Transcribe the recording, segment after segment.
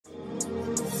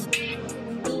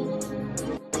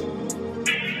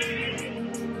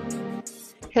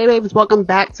Hey babes, welcome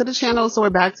back to the channel. So we're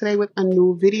back today with a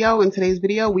new video. In today's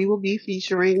video, we will be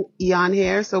featuring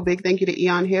Eayonhair. So big thank you to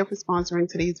Eayonhair for sponsoring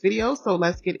today's video. So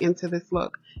let's get into this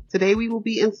look. Today we will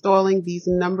be installing these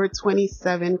number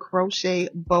 27 crochet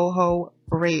boho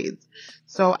braids.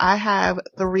 So I have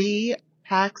 3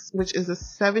 packs, which is a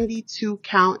 72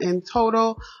 count in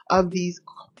total of these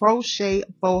crochet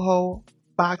boho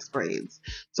box braids.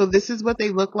 So this is what they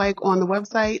look like on the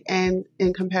website, and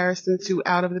in comparison to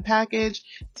out of the package,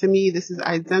 to me this is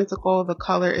identical. The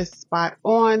color is spot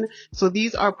on. So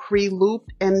these are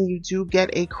pre-looped, and you do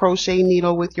get a crochet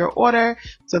needle with your order,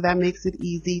 so that makes it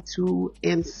easy to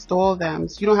install them.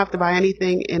 So you don't have to buy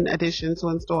anything in addition to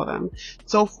install them.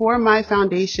 So for my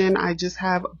foundation, I just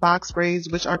have box braids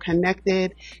which are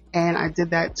connected, and I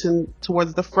did that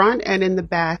towards the front and in the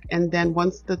back, and then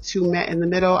once the two met in the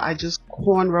middle, I just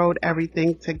cornrowed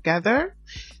everything together.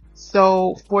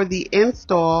 So for the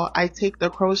install, I take the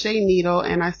crochet needle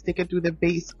and I stick it through the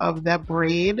base of that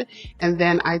braid, and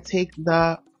then I take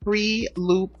the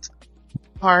pre-looped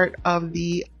part of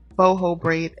the boho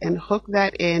braid and hook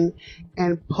that in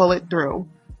and pull it through.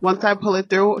 Once I pull it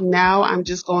through, now I'm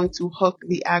just going to hook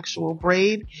the actual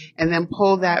braid and then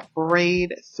pull that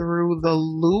braid through the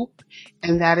loop,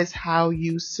 and that is how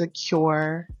you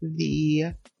secure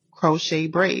the crochet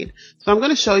braid. So I'm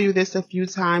going to show you this a few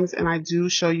times, and I do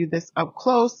show you this up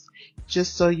close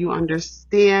just so you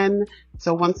understand.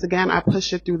 So once again, I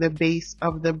push it through the base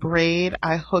of the braid,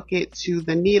 I hook it to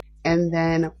the needle, and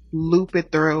then loop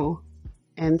it through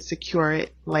and secure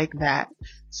it like that.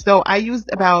 So I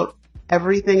used about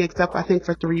everything except I think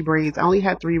for 3 braids. I only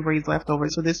had 3 braids left over,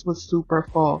 so this was super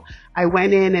full. I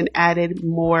went in and added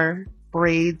more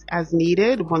braids as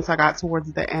needed once I got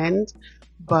towards the end,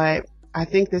 but I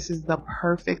think this is the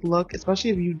perfect look,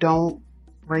 especially if you don't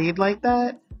braid like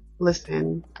that.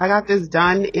 Listen, I got this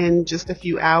done in just a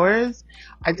few hours.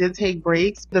 I did take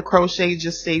breaks. The crochet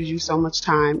just saves you so much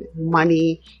time,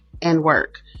 money, and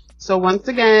work. So once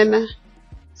again,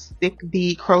 stick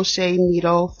the crochet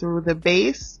needle through the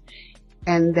base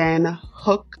and then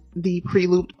hook the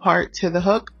pre-looped part to the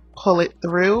hook, pull it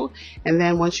through, and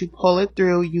then once you pull it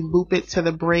through, you loop it to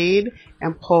the braid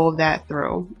and pull that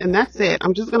through. And that's it.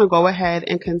 I'm just going to go ahead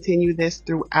and continue this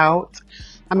throughout.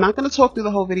 I'm not going to talk through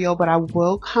the whole video, but I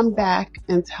will come back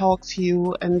and talk to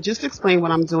you and just explain what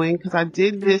I'm doing, because I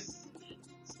did this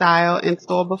style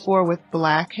install before with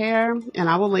black hair, and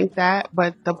I will link that,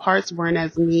 but the parts weren't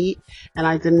as neat and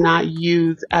I did not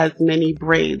use as many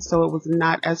braids, so it was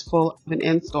not as full of an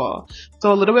install.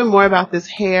 So a little bit more about this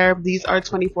hair. These are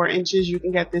 24 inches. You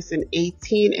can get this in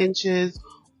 18 inches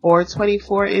or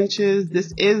 24 inches.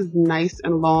 This is nice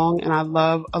and long, and I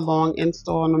love a long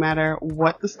install no matter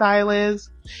what the style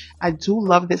is. I do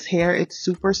love this hair. It's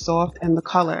super soft, and the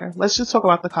color. Let's just talk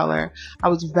about the color. I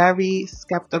was very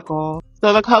skeptical.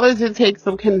 So the colors did take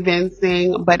some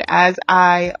convincing, but as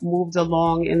I moved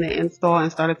along in the install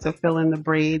and started to fill in the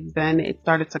braids, then it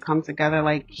started to come together.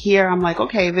 Like here, I'm like,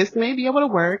 okay, this may be able to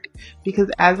work,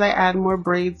 because as I add more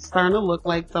braids, it's starting to look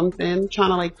like something, trying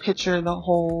to like picture the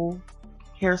whole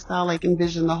hairstyle, like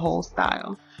envision the whole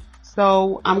style.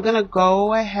 So I'm going to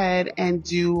go ahead and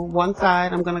do one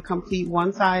side. I'm going to complete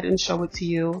one side and show it to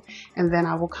you, and then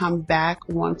I will come back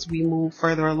once we move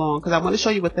further along, because I want to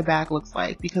show you what the back looks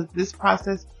like, because this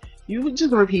process, you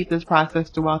just repeat this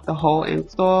process throughout the whole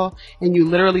install, and you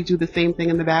literally do the same thing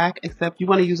in the back, except you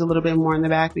want to use a little bit more in the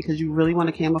back because you really want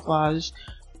to camouflage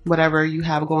whatever you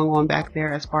have going on back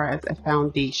there as far as a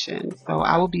foundation. So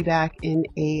I will be back in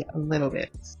a little bit.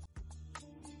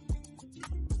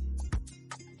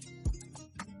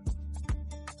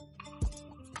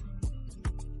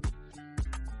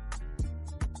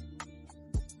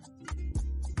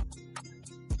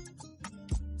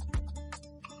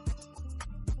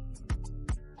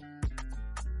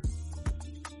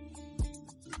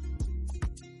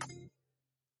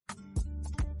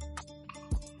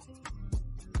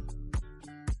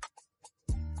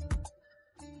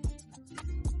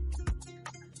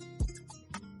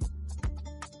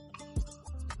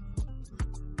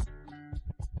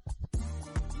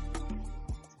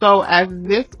 So at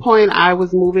this point, I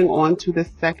was moving on to the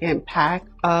second pack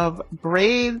of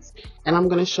braids, and I'm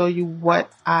going to show you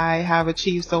what I have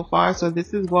achieved so far. So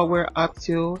this is what we're up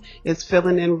to. It's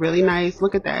filling in really nice.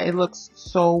 Look at that. It looks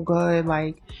so good.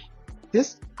 Like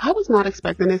this, I was not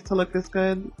expecting this to look this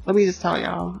good. Let me just tell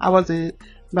y'all, I wasn't,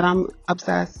 but I'm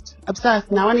obsessed.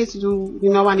 Now I need to do,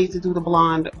 I need to do the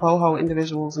blonde boho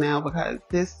individuals now, because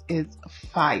this is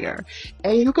fire.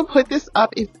 And you can put this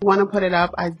up if you want to put it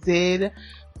up. I did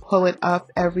pull it up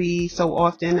every so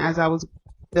often as I was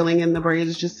filling in the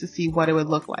braids just to see what it would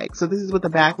look like. So this is what the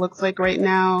back looks like right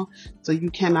now. So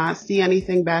you cannot see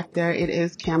anything back there. It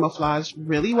is camouflaged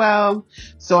really well.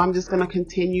 So I'm just going to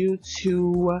continue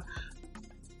to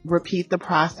repeat the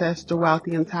process throughout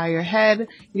the entire head.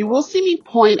 You will see me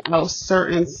point out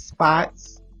certain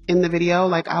spots in the video.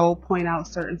 Like I will point out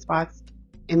certain spots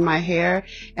in my hair,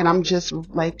 and I'm just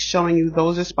like showing you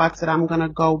those are spots that I'm going to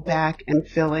go back and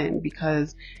fill in,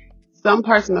 because some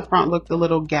parts in the front looked a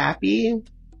little gappy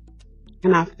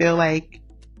and I feel like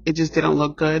it just didn't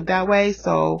look good that way.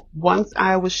 So once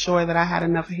I was sure that I had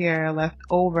enough hair left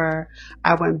over,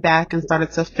 I went back and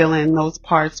started to fill in those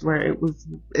parts where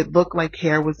it looked like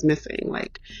hair was missing.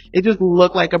 Like it just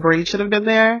looked like a braid should have been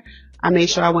there. I made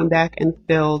sure I went back and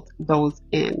filled those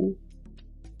in.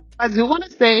 I do want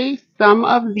to say some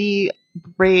of the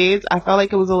braids, I felt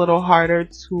like it was a little harder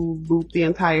to loop the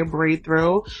entire braid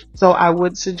through. So I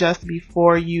would suggest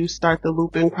before you start the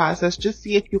looping process, just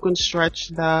see if you can stretch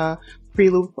the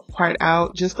pre-loop part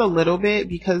out just a little bit,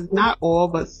 because not all,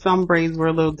 but some braids were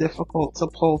a little difficult to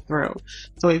pull through.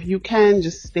 So if you can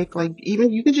just stick, like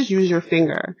even you can just use your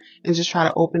finger and just try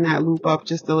to open that loop up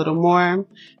just a little more,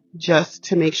 just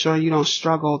to make sure you don't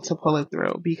struggle to pull it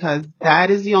through, because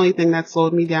that is the only thing that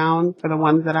slowed me down for the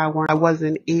ones that I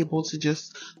wasn't able to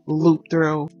just loop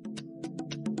through.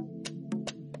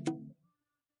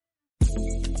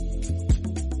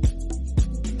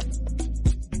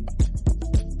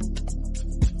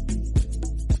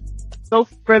 So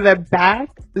for the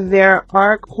back, there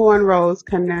are cornrows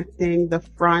connecting the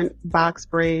front box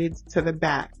braids to the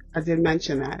back. I did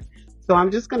mention that. So I'm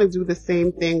just going to do the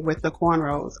same thing with the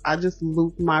cornrows. I just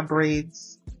loop my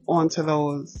braids onto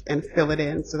those and fill it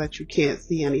in so that you can't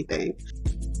see anything.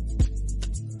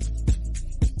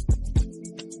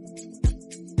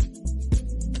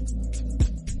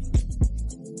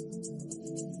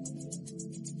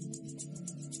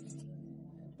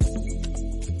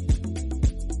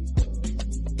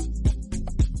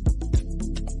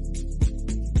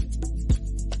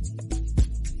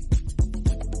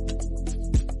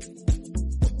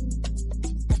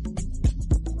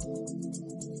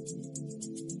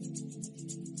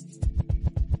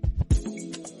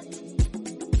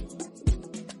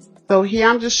 So here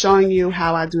I'm just showing you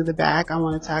how I do the back. I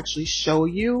wanted to actually show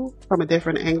you from a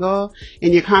different angle,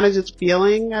 and you're kind of just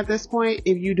feeling at this point.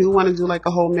 If you do want to do like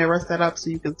a whole mirror setup so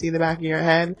you can see the back of your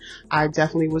head, I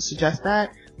definitely would suggest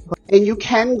that. And you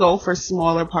can go for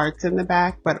smaller parts in the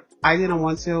back, but I didn't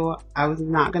want to. I was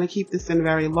not going to keep this in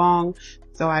very long,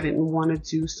 so I didn't want to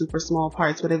do super small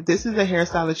parts. But if this is a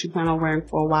hairstyle that you plan on wearing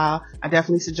for a while, I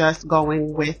definitely suggest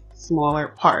going with smaller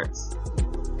parts.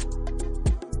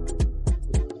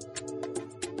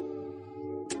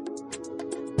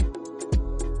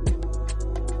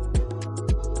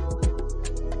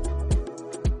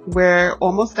 We're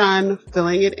almost done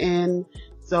filling it in.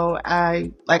 So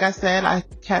like I said, I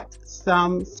kept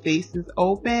some spaces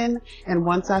open, and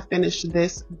once I finish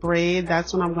this braid,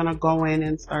 that's when I'm going to go in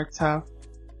and start to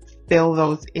fill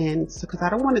those in. So, cause I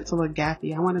don't want it to look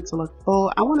gappy. I want it to look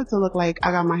full. I want it to look like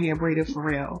I got my hair braided for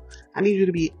real. I need you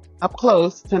to be up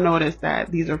close to notice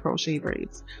that these are crochet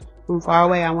braids. From far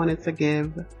away, I wanted to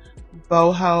give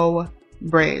boho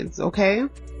braids, okay?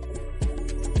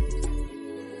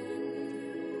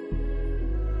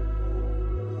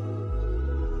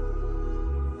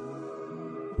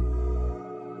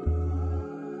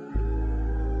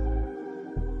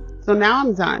 So now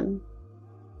I'm done,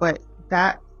 but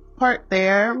that part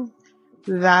there,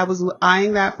 that I was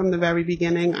eyeing that from the very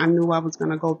beginning. I knew I was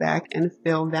going to go back and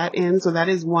fill that in. So that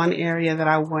is one area that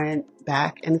I went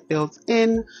back and filled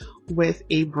in with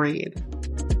a braid.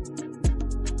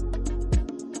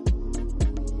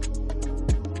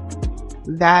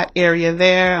 That area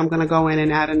there, I'm going to go in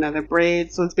and add another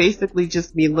braid. So it's basically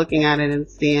just me looking at it and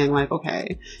seeing like,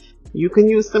 okay, you can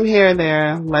use some hair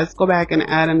there. Let's go back and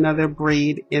add another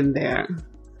braid in there.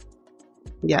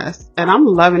 Yes, and I'm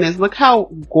loving this. Look how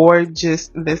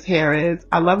gorgeous this hair is.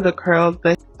 I love the curls.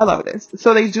 I love this.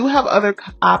 So they do have other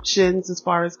options as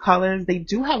far as colors. They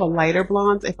do have a lighter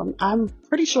blonde. I'm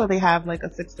pretty sure they have like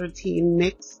a 613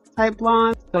 mix type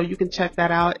blonde. So you can check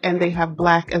that out. And they have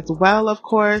black as well, of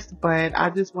course. But I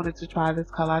just wanted to try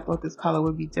this color. I thought this color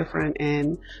would be different,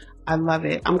 and I love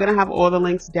it. I'm going to have all the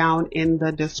links down in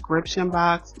the description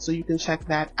box so you can check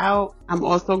that out. I'm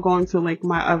also going to link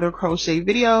my other crochet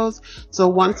videos. So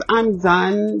once I'm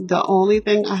done, the only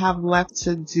thing I have left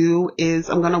to do is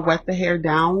I'm going to wet the hair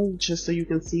down just so you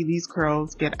can see these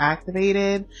curls get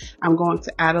activated. I'm going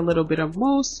to add a little bit of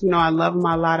mousse. You know, I love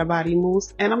my Lotta Body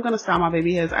mousse, and I'm going to style my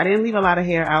baby hairs. I didn't leave a lot of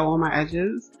hair out on my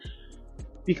edges.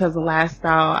 because the last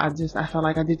style I felt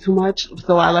like I did too much,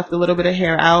 so I left a little bit of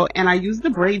hair out, and I used the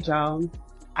braid gel.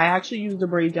 I actually used the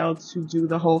braid gel to do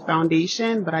the whole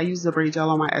foundation, but I use the braid gel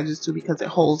on my edges too because it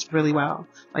holds really well.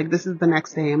 Like, this is the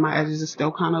next day and my edges are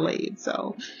still kind of laid.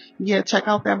 So yeah, check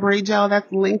out that braid gel.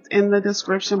 That's linked in the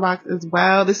description box as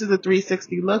well. This is a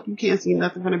 360 look. You can't see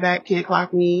nothing from the back. Can't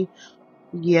clock me.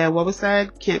 Yeah, what was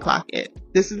said? Can't clock it.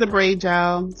 This is the braid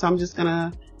gel. So I'm just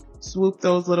gonna swoop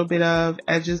those little bit of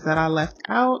edges that I left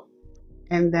out.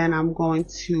 And then I'm going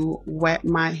to wet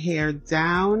my hair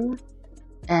down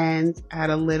and add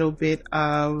a little bit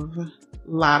of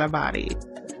Lotta body.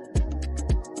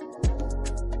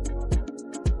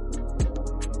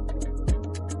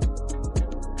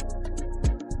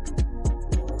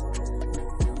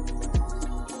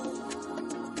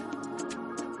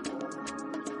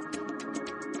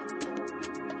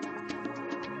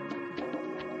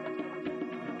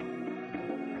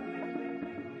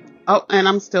 Oh, and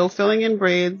I'm still filling in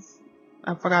braids.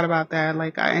 I forgot about that.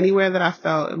 Like, anywhere that I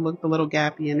felt it looked a little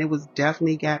gappy, and it was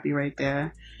definitely gappy right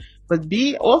there. But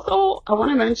also, I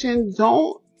want to mention,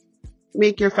 don't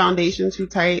make your foundation too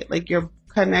tight. Like, your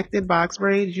connected box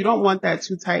braids, you don't want that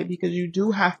too tight because you do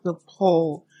have to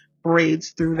pull braids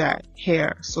through that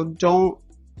hair. So don't,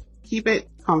 keep it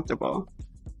comfortable.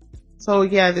 So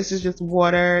yeah, this is just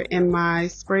water in my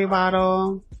spray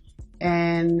bottle.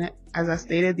 And as I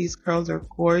stated, these curls are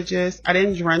gorgeous. I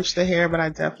didn't drench the hair, but I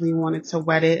definitely wanted to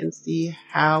wet it and see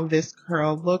how this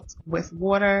curl looked with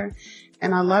water.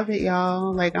 And I love it,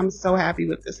 y'all. Like, I'm so happy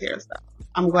with this hairstyle.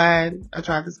 I'm glad I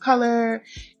tried this color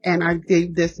and I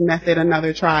gave this method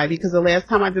another try, because the last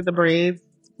time I did the braids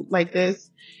like this,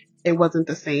 it wasn't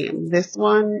the same. This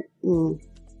one,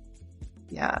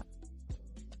 yeah,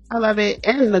 I love it.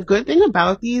 And the good thing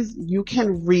about these, you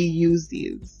can reuse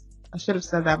these. I should have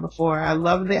said that before. I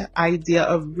love the idea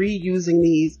of reusing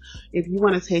these. If you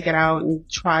want to take it out and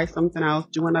try something else,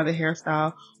 do another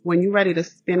hairstyle, when you're ready to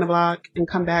spin the block and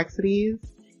come back to these,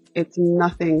 it's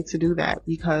nothing to do that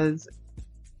because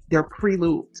they're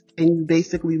pre-looped and you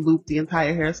basically loop the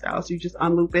entire hairstyle. So you just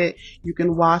unloop it. You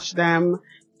can wash them.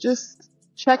 Just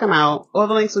check them out. All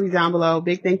the links will be down below.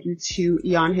 Big thank you to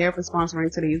Eayonhair for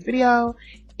sponsoring today's video.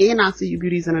 And I'll see you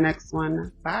beauties in the next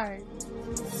one. Bye.